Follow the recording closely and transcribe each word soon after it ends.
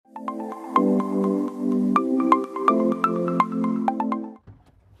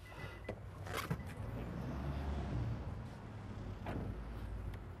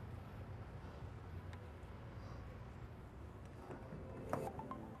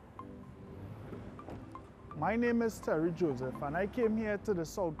My name is Terry Joseph and I came here to the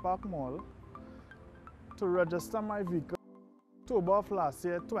South Park Mall to register my vehicle October of last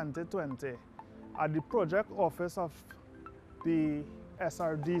year, 2020, at the project office of the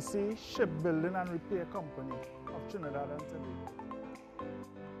SRDC Shipbuilding and Repair Company of Trinidad and Tobago.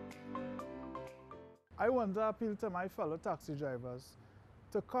 I want to appeal to my fellow taxi drivers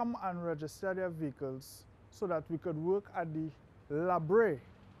to come and register their vehicles so that we could work at the Brea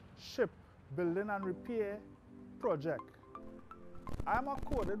Shipbuilding and Repair project. I am a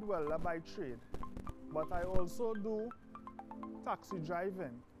coded welder by trade, but I also do taxi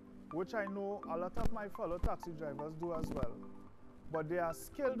driving, which I know a lot of my fellow taxi drivers do as well. But they are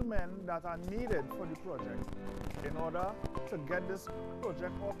skilled men that are needed for the project in order to get this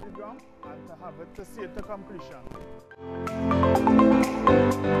project off the ground and to have it to see it to completion.